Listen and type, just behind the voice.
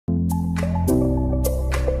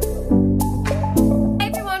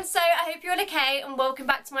Hey, and welcome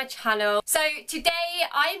back to my channel. So today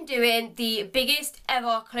I'm doing the biggest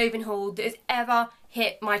ever clothing haul that has ever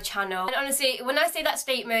hit my channel. And honestly, when I say that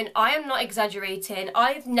statement, I am not exaggerating.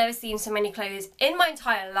 I've never seen so many clothes in my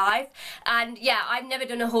entire life, and yeah, I've never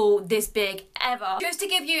done a haul this big ever. Just to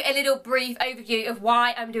give you a little brief overview of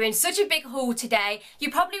why I'm doing such a big haul today, you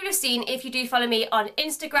probably would have seen, if you do follow me on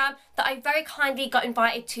Instagram, that I very kindly got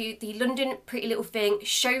invited to the London Pretty Little Thing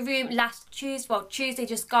showroom last Tuesday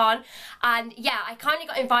just gone, and yeah, I kindly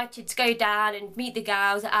got invited to go down and meet the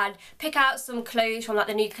girls and pick out some clothes from like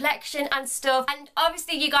the new collection and stuff. And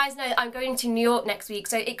obviously you guys know that I'm going to New York next week,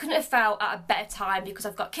 so it couldn't have fell at a better time because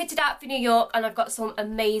I've got kitted out for New York and I've got some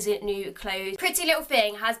amazing new clothes. Pretty Little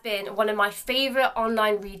Thing has been one of my favourite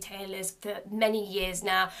online retailers for many years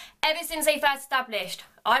now. Ever since they first established,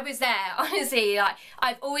 I was there, honestly. Like,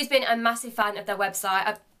 I've always been a massive fan of their website.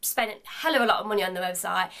 I've spent a hell of a lot of money on the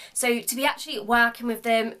website, so to be actually working with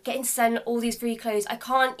them, getting sent all these free clothes, I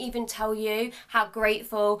can't even tell you how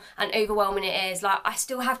grateful and overwhelming it is. Like, I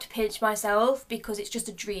still have to pinch myself because it's just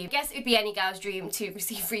a dream. I guess it would be any girl's dream to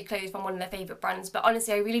receive free clothes from one of their favourite brands, but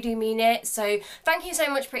honestly I really do mean it. So thank you so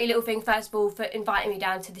much, Pretty Little Thing, first of all, for inviting me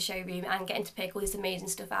down to the showroom and getting to pick all this amazing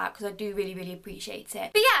stuff out, because I do really appreciate it.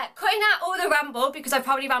 But yeah, cutting out all the ramble because I've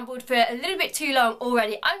probably rambled for a little bit too long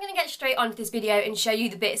already, I'm going to get straight on to this video and show you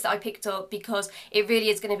the bits that I picked up, because it really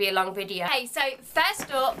is going to be a long video. Okay, so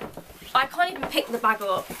first up, I can't even pick the bag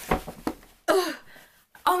up. Ugh.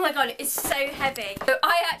 Oh my god, it's so heavy. So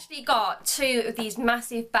I actually got two of these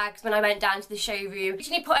massive bags when I went down to the showroom. I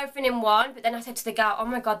originally put everything in one, but then I said to the girl, oh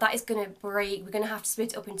my god, that is going to break. We're going to have to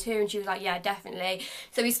split it up in two. And she was like, yeah, definitely.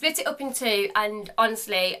 So we split it up in two, and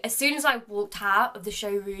honestly, as soon as I walked out of the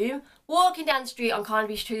showroom, walking down the street on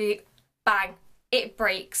Carnaby Street, bang, it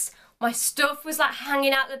breaks. My stuff was like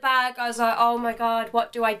hanging out the bag. I was like, oh my god,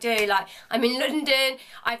 what do I do? Like, I'm in London,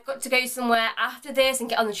 I've got to go somewhere after this and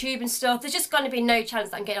get on the tube and stuff. There's just going to be no chance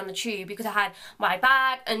that I'm getting on the tube, because I had my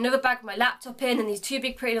bag, another bag with my laptop in, and these two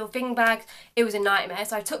big Pretty Little Thing bags. It was a nightmare.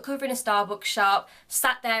 So I took cover in a Starbucks shop,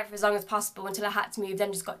 sat there for as long as possible until I had to move,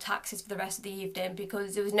 then just got taxis for the rest of the evening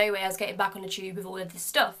because there was no way I was getting back on the tube with all of this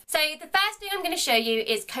stuff. So the first thing I'm going to show you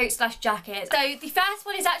is coat/jackets. So the first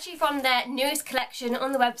one is actually from their newest collection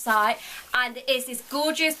on the website, and it is this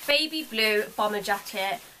gorgeous baby blue bomber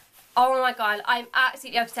jacket. Oh my god, I'm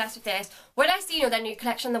absolutely obsessed with this. When I seen all their new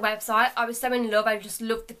collection on the website, I was so in love. I just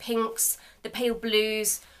loved the pinks, the pale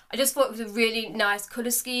blues. I just thought it was a really nice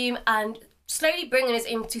colour scheme, and slowly bringing us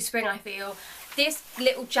into spring, I feel. This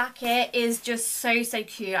little jacket is just so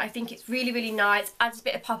cute. I think it's really nice. Adds a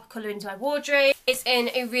bit of pop of colour into my wardrobe. It's in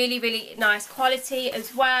a really nice quality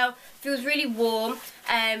as well. Feels really warm.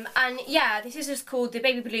 And yeah, this is just called the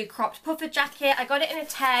baby blue cropped puffer jacket. I got it in a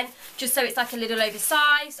 10 just so it's like a little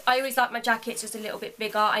oversized. I always like my jackets just a little bit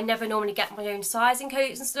bigger. I never normally get my own size in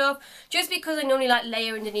coats and stuff, just because I normally like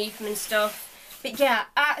layer underneath them and stuff. But yeah,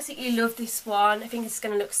 I absolutely love this one. I think it's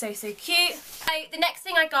going to look so cute. So the next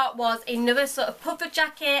thing I got was another sort of puffer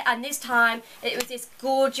jacket, and this time it was this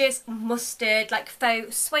gorgeous mustard, like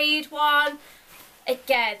faux suede one.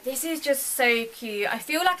 Again, this is just so cute. I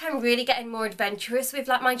feel like I'm really getting more adventurous with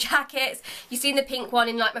like my jackets. You've seen the pink one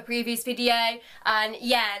in like my previous video, and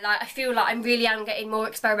yeah, like I feel like I really am getting more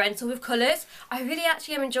experimental with colours. I really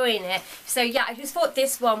actually am enjoying it. So yeah, I just thought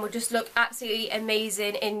this one would just look absolutely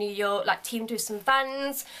amazing in New York, like teamed with some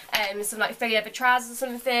Vans, some like faux leather trousers or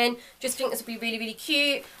something. Just think this would be really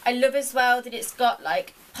cute. I love as well that it's got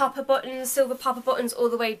like popper buttons, silver popper buttons all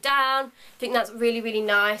the way down. I think that's really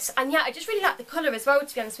nice. And yeah, I just really like the colour as well,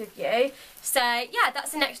 to be honest with you. So yeah,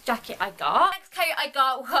 that's the next jacket I got. Next coat I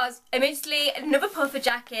got was admittedly another puffer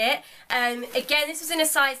jacket. Again, this was in a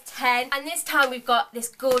size 10, and this time we've got this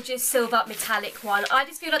gorgeous silver metallic one. I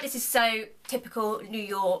just feel like this is so typical New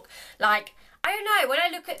York. Like, I don't know, when I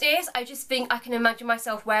look at this, I just think I can imagine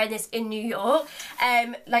myself wearing this in New York.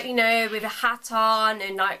 Like, you know, with a hat on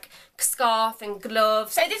and like scarf and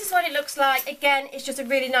gloves. So this is what it looks like. Again, it's just a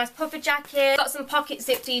really nice puffer jacket. Got some pocket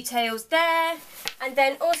zip details there. And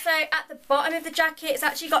then also at the bottom of the jacket, it's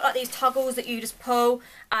actually got like these toggles that you just pull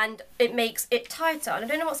and it makes it tighter. And I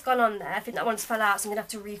don't know what's gone on there. I think that one's fell out, so I'm gonna have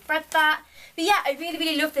to re-thread that. But yeah, I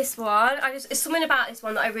really love this one. It's something about this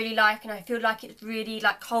one that I really like, and I feel like it's really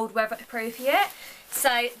like cold weather appropriate.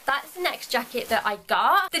 So that's the next jacket that I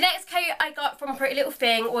got. The next coat I got from Pretty Little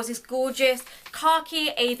Thing was this gorgeous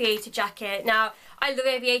khaki aviator jacket. Now, I love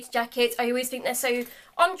aviator jackets. I always think they're so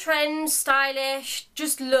on trend, stylish,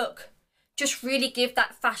 just look just really give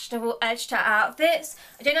that fashionable edge to outfits.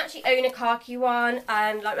 I don't actually own a khaki one,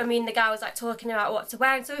 and like I mean the girl was like talking about what to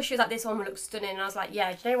wear and so she was like, this one will look stunning, and I was like,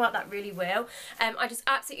 yeah, do you know what, that really will. I just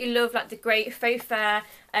absolutely love like the great faux fur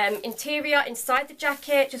interior inside the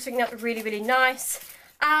jacket, just think that was really, really nice.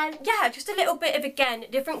 And yeah, just a little bit of, again,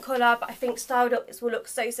 different colour, but I think styled up this will look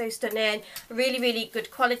so, so stunning. Really, really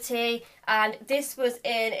good quality. And this was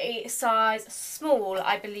in a size small,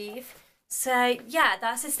 I believe. So yeah,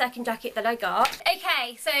 that's the second jacket that I got.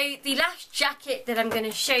 Okay, so the last jacket that I'm going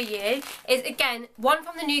to show you is, again, one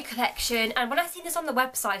from the new collection. And when I seen this on the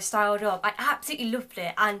website styled up, I absolutely loved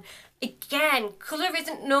it. And again, colour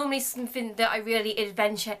isn't normally something that I really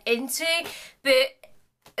adventure into, but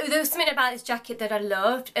there was something about this jacket that I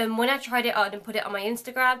loved, and when I tried it on and put it on my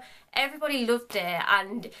Instagram, everybody loved it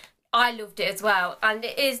and I loved it as well. And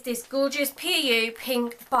it is this gorgeous PU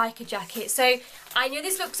pink biker jacket. So I know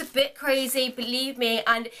this looks a bit crazy, believe me,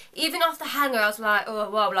 and even off the hanger I was like, oh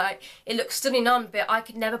wow, like it looks stunning on, but I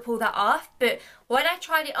could never pull that off. But when I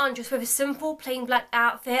tried it on just with a simple plain black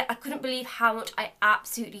outfit, I couldn't believe how much I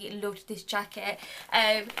absolutely loved this jacket.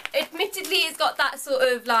 Admittedly, it's got that sort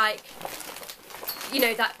of like, you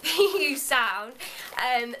know, that PU sound,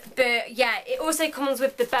 but yeah, it also comes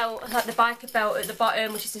with the belt, like the biker belt at the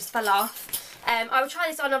bottom, which just fell off. I will try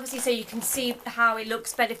this on obviously so you can see how it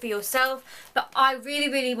looks better for yourself, but I really,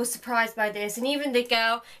 really was surprised by this. And even the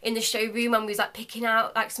girl in the showroom when we was like picking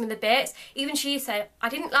out like some of the bits, even she said, I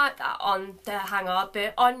didn't like that on the hanger,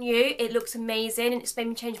 but on you it looks amazing, and it's made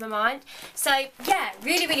me change my mind. So yeah,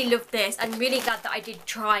 really, really loved this, and really glad that I did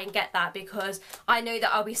try and get that, because I know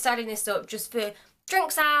that I'll be styling this up just for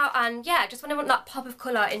drinks out, and yeah, just when I want that pop of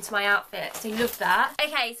colour into my outfit, so love that.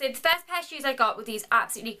 Okay, so the first pair of shoes I got were these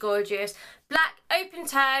absolutely gorgeous black open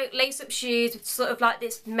toe lace up shoes with sort of like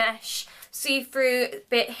this mesh see-through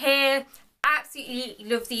bit here. Absolutely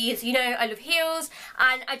love these. You know I love heels,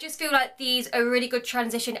 and I just feel like these are a really good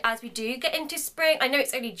transition as we do get into spring. I know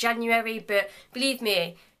it's only January, but believe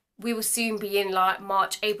me, we will soon be in like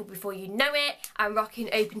March, April before you know it, and rocking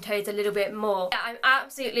open toes a little bit more. Yeah, I'm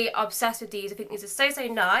absolutely obsessed with these. I think these are so, so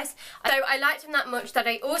nice. So I liked them that much that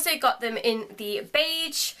I also got them in the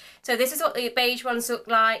beige. So this is what the beige ones look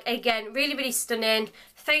like. Again, really, really stunning.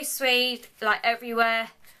 Faux suede, like everywhere.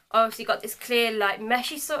 Obviously got this clear like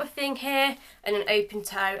meshy sort of thing here, and an open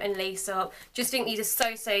toe and lace up. Just think these are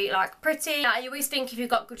so, so like pretty. I always think if you've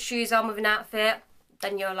got good shoes on with an outfit,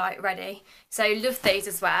 then you're like ready. So love these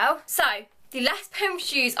as well. So the last pair of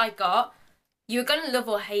shoes I got, you're gonna love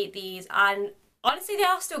or hate these, and honestly they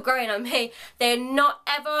are still growing on me. They're not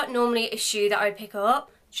ever normally a shoe that I would pick up.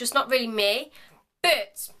 It's just not really me.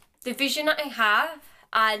 But the vision that I have,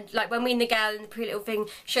 and like when me and the girl in the Pretty Little Thing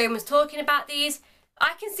showroom was talking about these,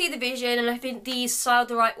 I can see the vision, and I think these styled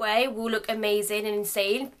the right way will look amazing and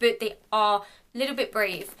insane, but they are a little bit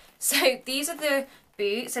brave. So these are the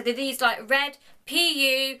boots. So they're these like red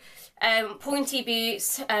PU pointy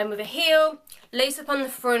boots with a heel, lace up on the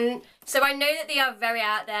front. So I know that they are very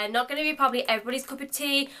out there, not going to be probably everybody's cup of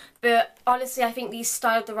tea, but honestly I think these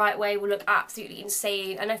styled the right way will look absolutely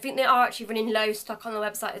insane, and I think they are actually running low stock on the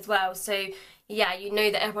website as well. So yeah, you know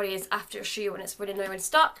that everybody is after a shoe when it's running low in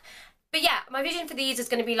stock. But yeah, my vision for these is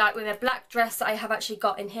going to be like with a black dress that I have actually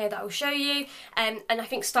got in here that I'll show you. And I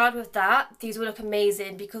think styled with that, these will look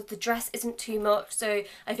amazing because the dress isn't too much. So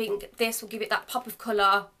I think this will give it that pop of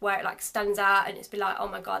colour where it like stands out, and it's be like, oh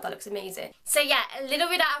my god, that looks amazing. So yeah, a little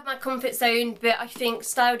bit out of my comfort zone, but I think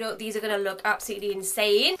styled up, these are going to look absolutely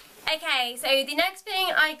insane. Okay, so the next thing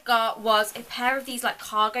I got was a pair of these like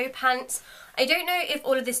cargo pants. I don't know if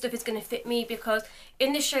all of this stuff is going to fit me, because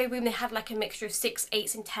in the showroom they had like a mixture of 6,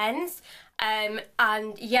 8s and 10s.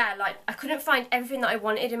 And yeah, like I couldn't find everything that I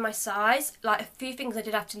wanted in my size. Like a few things I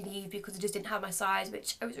did have to leave because I just didn't have my size,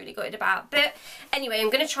 which I was really gutted about. But anyway, I'm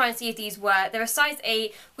going to try and see if these work. They're a size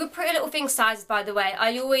 8. With Pretty Little Thing sizes, by the way,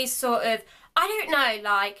 I always sort of, I don't know,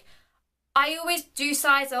 like I always do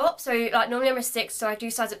size up. So like normally I'm a 6, so I do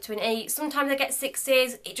size up to an 8. Sometimes I get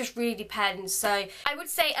 6s, it just really depends. So I would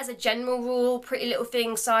say as a general rule, Pretty Little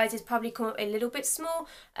Thing sizes probably come up a little bit small.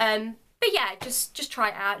 But yeah, just try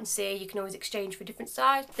it out and see. You can always exchange for a different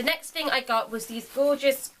size. The next thing I got was these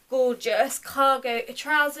gorgeous, gorgeous cargo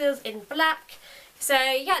trousers in black. So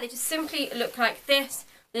yeah, they just simply look like this.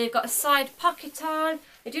 They've got a side pocket on.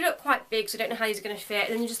 They do look quite big, so I don't know how these are going to fit.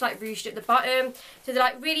 And then they're just like ruched at the bottom. So they're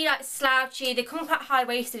like really like slouchy. They come quite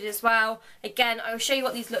high-waisted as well. Again, I will show you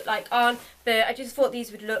what these look like on. But I just thought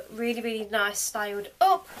these would look really, really nice styled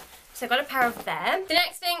up. So I got a pair of them. The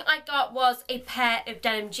next thing I got was a pair of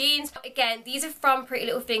denim jeans. Again, these are from Pretty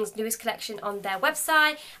Little Thing's newest collection on their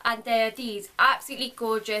website. And they're these absolutely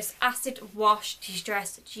gorgeous acid wash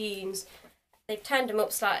distressed jeans. They've turned them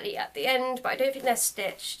up slightly at the end, but I don't think they're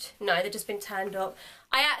stitched. No, they've just been turned up.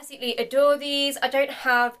 I absolutely adore these. I don't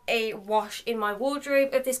have a wash in my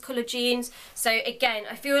wardrobe of this colour jeans. So again,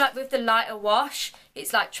 I feel like with the lighter wash,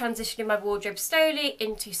 it's like transitioning my wardrobe slowly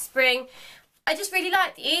into spring. I just really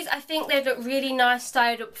like these. I think they look really nice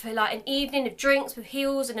styled up for like an evening of drinks with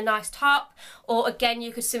heels and a nice top. Or again,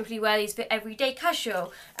 you could simply wear these for everyday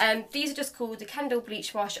casual. These are just called the Candle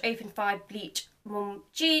Bleach Wash Open Fire Bleach Mum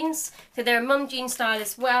Jeans. So they're a mum jean style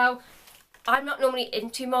as well. I'm not normally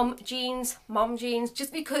into mom jeans,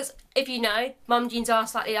 just because, if you know, mom jeans are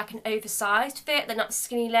slightly like an oversized fit. They're not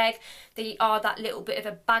skinny leg. They are that little bit of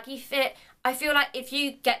a baggy fit. I feel like if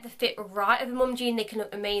you get the fit right of a mum jean, they can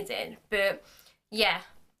look amazing. But yeah,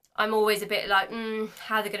 I'm always a bit like,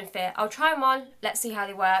 how are they going to fit? I'll try them on, let's see how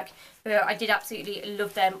they work. But I did absolutely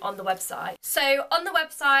love them on the website. So on the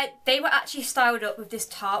website, they were actually styled up with this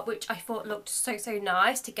top, which I thought looked so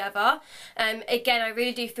nice together. Again, I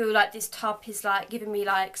really do feel like this top is like giving me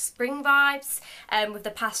like spring vibes with the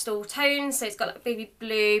pastel tones. So it's got like baby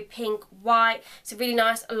blue, pink, white. It's a really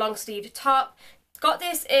nice long sleeved top. Got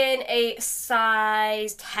this in a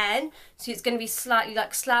size 10, so it's going to be slightly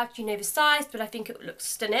like slouchy and oversized, but I think it looks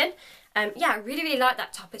stunning. Yeah, I really like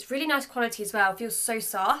that top. It's really nice quality as well. It feels so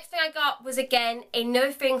soft. Next thing I got was again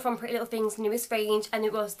another thing from Pretty Little Thing's newest range, and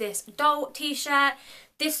it was this doll t-shirt.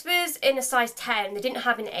 This was in a size 10. They didn't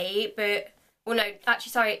have an 8, but well, no,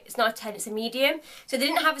 actually, sorry, it's not a 10, it's a medium. So they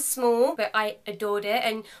didn't have a small, but I adored it.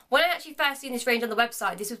 And when I actually first seen this range on the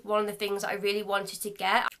website, this was one of the things that I really wanted to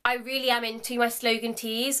get. I really am into my slogan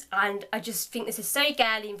tees, and I just think this is so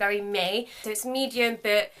girly and very me. So it's medium,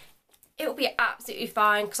 but it'll be absolutely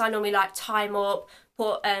fine because I normally like tie them up,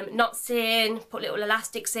 put knots in, put little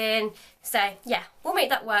elastics in. So yeah, we'll make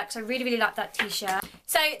that work. So I really like that t-shirt.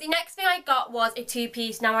 So the next thing I got was a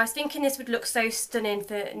two-piece. Now I was thinking this would look so stunning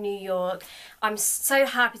for New York. I'm so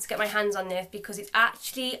happy to get my hands on this because it's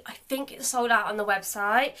actually, I think it's sold out on the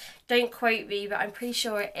website. Don't quote me, but I'm pretty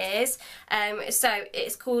sure it is. So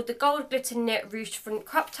it's called the Gold Glitter Knit Ruched Front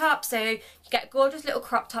Crop Top. So you get a gorgeous little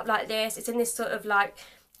crop top like this. It's in this sort of like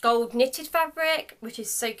gold knitted fabric, which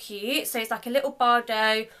is so cute. So it's like a little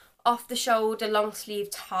bardo, off the shoulder long sleeve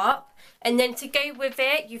top, and then to go with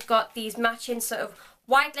it you've got these matching sort of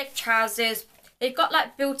wide leg trousers. They've got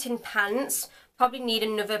like built-in pants. Probably need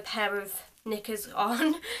another pair of knickers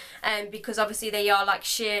on because obviously they are like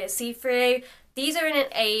sheer see-through. These are in an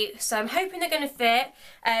 8, so I'm hoping they're going to fit.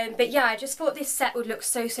 But yeah, I just thought this set would look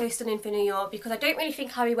so stunning for New York because I don't really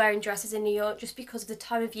think I'll be wearing dresses in New York just because of the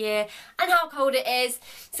time of year and how cold it is.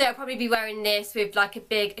 So I'll probably be wearing this with like a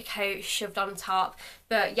big coat shoved on top.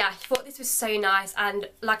 But yeah, I thought this was so nice, and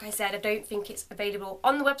like I said, I don't think it's available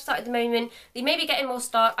on the website at the moment. They may be getting more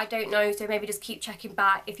stock, I don't know, so maybe just keep checking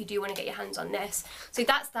back if you do want to get your hands on this. So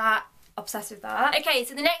that's that. Obsessed with that. Okay,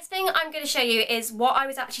 so the next thing I'm going to show you is what I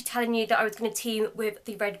was actually telling you that I was going to team with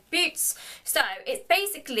the red boots. So it's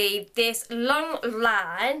basically this long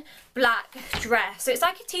line black dress. So it's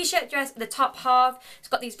like a t-shirt dress, the top half, it's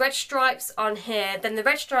got these red stripes on here, then the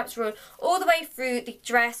red stripes run all the way through the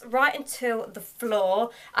dress right until the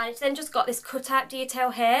floor, and it's then just got this cutout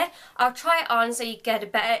detail here. I'll try it on so you get a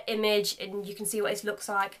better image and you can see what it looks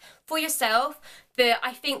like for yourself. But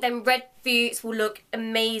I think them red boots will look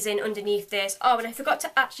amazing underneath this. Oh, and I forgot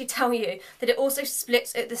to actually tell you that it also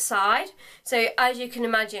splits at the side. So as you can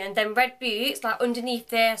imagine, them red boots, like underneath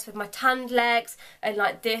this with my tanned legs and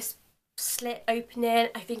like this slit opening,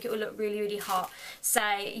 I think it will look really hot. So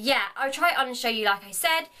yeah, I'll try it on and show you like I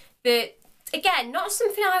said, but again, not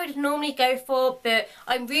something I would normally go for, but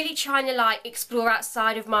I'm really trying to like explore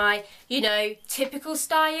outside of my, you know, typical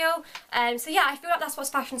style. So yeah, I feel like that's what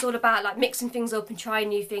fashion's all about, like mixing things up and trying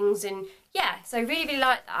new things, and yeah, so I really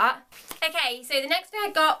like that. Okay, so the next thing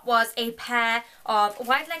I got was a pair of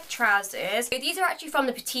wide leg trousers. So these are actually from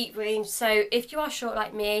the petite range, so if you are short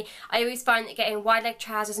like me, I always find that getting wide leg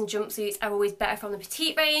trousers and jumpsuits are always better from the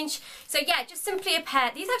petite range. So yeah, just simply a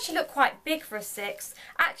pair. These actually look quite big for a 6.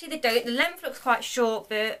 Actually they don't, the length looks quite short,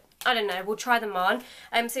 but I don't know, we'll try them on.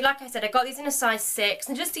 So like I said, I got these in a size 6,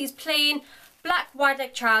 and just these plain black wide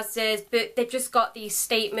leg trousers, but they've just got these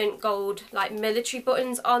statement gold like military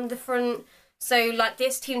buttons on the front. So like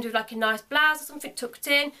this teamed with like a nice blouse or something tucked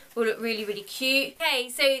in will look really cute. Okay,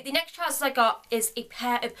 so the next trousers I got is a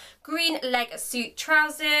pair of green leg suit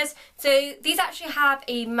trousers. So these actually have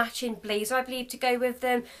a matching blazer I believe to go with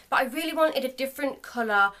them, but I really wanted a different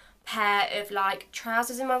colour pair of like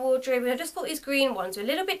trousers in my wardrobe, and I just thought these green ones were a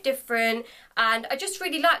little bit different, and I just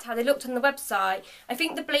really liked how they looked on the website. I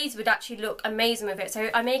think the blazer would actually look amazing with it,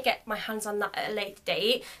 so I may get my hands on that at a later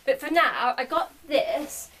date. But for now, I got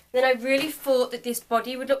this, Then I really thought that this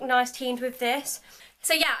body would look nice teamed with this.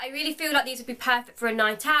 So yeah, I really feel like these would be perfect for a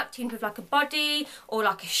night out, teamed with like a body or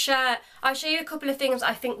like a shirt. I'll show you a couple of things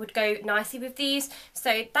I think would go nicely with these.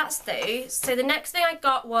 So that's those. So the next thing I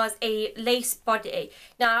got was a lace body.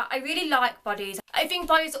 Now, I really like bodies. I think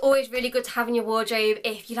bodies are always really good to have in your wardrobe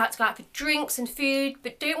if you like to go out for drinks and food,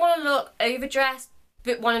 but don't want to look overdressed,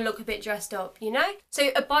 but want to look a bit dressed up, you know? So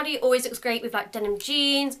a body always looks great with like denim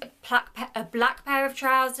jeans, a black pair of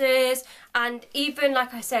trousers, and even,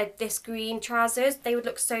 like I said, this green trousers, they would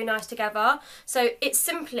look so nice together. So it's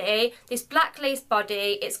simply this black lace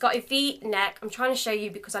body. It's got a V neck. I'm trying to show you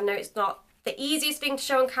because I know it's not the easiest thing to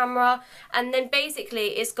show on camera. And then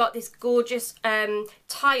basically it's got this gorgeous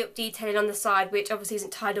tie-up detailing on the side, which obviously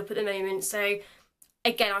isn't tied up at the moment. So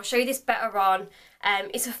again, I'll show you this better on.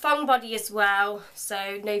 It's a thong body as well,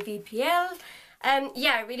 so no VPL.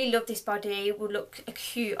 Yeah, I really love this body. Will look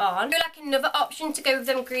cute on. I feel like another option to go with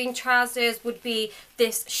them green trousers would be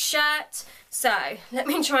this shirt. So let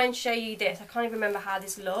me try and show you this. I can't even remember how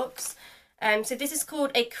this looks. So this is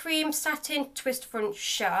called a cream satin twist front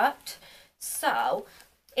shirt. So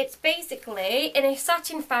it's basically in a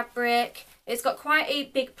satin fabric. It's got quite a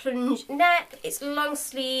big plunge neck. It's long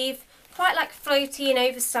sleeve, quite like floaty and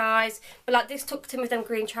oversized, but like this tucked in with them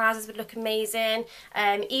green trousers would look amazing.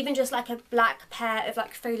 Even just like a black pair of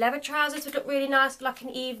like faux leather trousers would look really nice for like an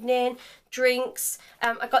evening, drinks.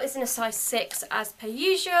 I got this in a size 6 as per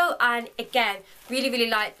usual, and again, really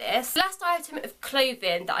like this. The last item of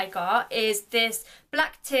clothing that I got is this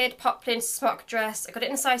black tiered poplin smock dress. I got it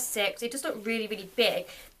in a size 6. It does look really big,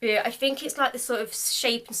 but I think it's like the sort of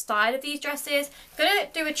shape and style of these dresses. I'm gonna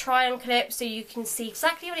do a try on clip so you can see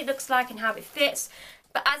exactly what it looks like and how it fits.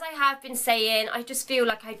 But as I have been saying, I just feel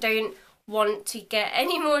like I don't want to get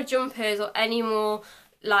any more jumpers or any more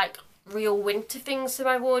like real winter things for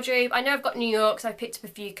my wardrobe. I know I've got New York, so I picked up a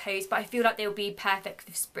few coats, but I feel like they'll be perfect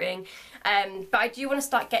for spring. But I do want to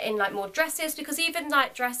start getting like more dresses, because even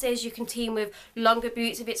like dresses you can team with longer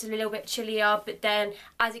boots if it's a little bit chillier, but then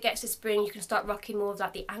as it gets to spring you can start rocking more of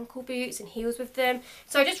like the ankle boots and heels with them.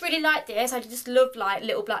 So I just really like this. I just love like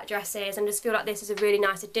little black dresses and just feel like this is a really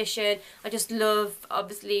nice addition. I just love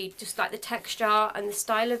obviously just like the texture and the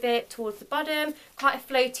style of it towards the bottom. Quite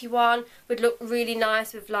a floaty one, would look really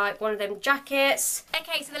nice with like one of them jackets.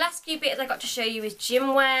 Okay, so the last few bits I got to show you is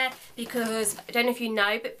gym wear, because I don't know if you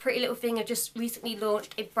know, but Pretty Little Thing have just recently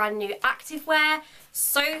launched a brand new activewear.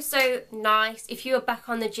 So nice if you are back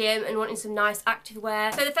on the gym and wanting some nice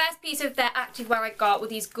activewear. So the first piece of their activewear I got were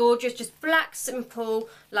these gorgeous just black simple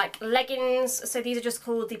like leggings. So these are just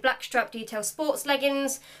called the black strap detail sports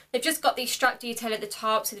leggings. They've just got the strap detail at the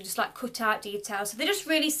top, so they're just like cut out details. So they're just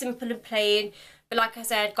really simple and plain, but like I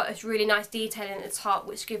said, got this really nice detailing at the top,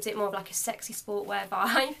 which gives it more of like a sexy sportwear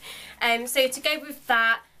vibe. So to go with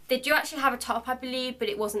that, they do actually have a top, I believe, but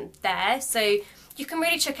it wasn't there. So you can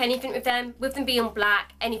really chuck anything with them. With them being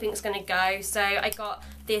black, anything's going to go. So I got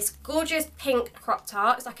this gorgeous pink crop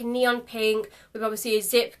top. It's like a neon pink with obviously a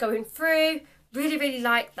zip going through. Really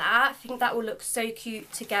like that. I think that will look so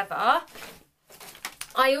cute together.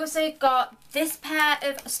 I also got this pair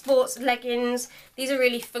of sports leggings. These are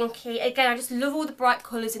really funky. Again, I just love all the bright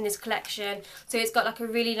colours in this collection. So it's got like a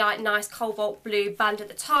really like nice cobalt blue band at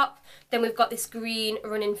the top. Then we've got this green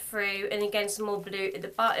running through, and again some more blue at the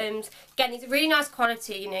bottoms. Again, these are really nice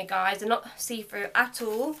quality, you know guys. They're not see-through at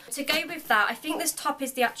all. To go with that, I think this top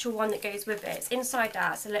is the actual one that goes with it. It's inside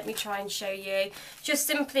out, so let me try and show you. Just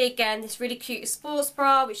simply, again, this really cute sports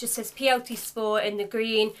bra, which just says PLT Sport in the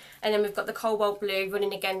green. And then we've got the cobalt blue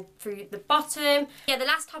running again through the bottom. Yeah, the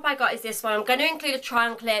last top I got is this one. I'm going to include a try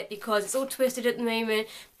on clip because it's all twisted at the moment,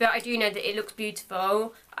 but I do know that it looks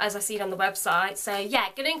beautiful as I see it on the website. So yeah,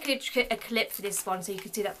 going to include a clip for this one so you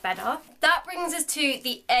can see that better. That brings us to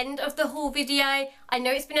the end of the haul video. I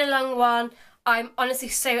know it's been a long one. I'm honestly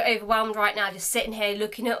so overwhelmed right now just sitting here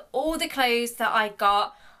looking at all the clothes that I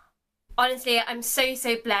got. Honestly, I'm so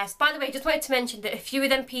blessed. By the way, just wanted to mention that a few of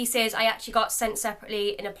them pieces I actually got sent separately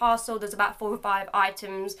in a parcel. There's about 4 or 5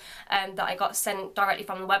 items that I got sent directly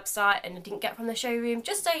from the website and I didn't get from the showroom,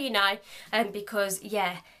 just so you know. Because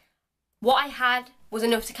yeah, what I had was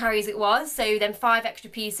enough to carry as it was, so then 5 extra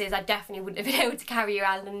pieces I definitely wouldn't have been able to carry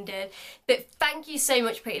around London. But thank you so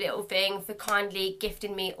much, Pretty Little Thing, for kindly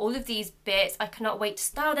gifting me all of these bits. I cannot wait to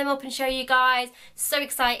style them up and show you guys. So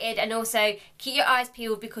excited, and also keep your eyes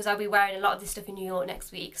peeled because I'll be wearing a lot of this stuff in New York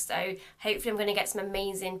next week, so hopefully I'm going to get some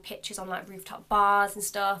amazing pictures on like rooftop bars and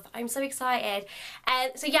stuff. I'm so excited.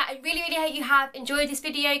 So yeah, I really hope you have enjoyed this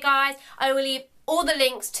video, guys. I will leave all the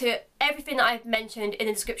links to everything that I've mentioned in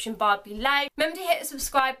the description bar below. Remember to hit the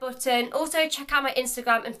subscribe button. Also check out my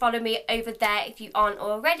Instagram and follow me over there if you aren't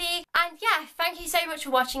already. And yeah, thank you so much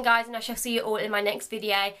for watching guys, and I shall see you all in my next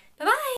video. Bye bye!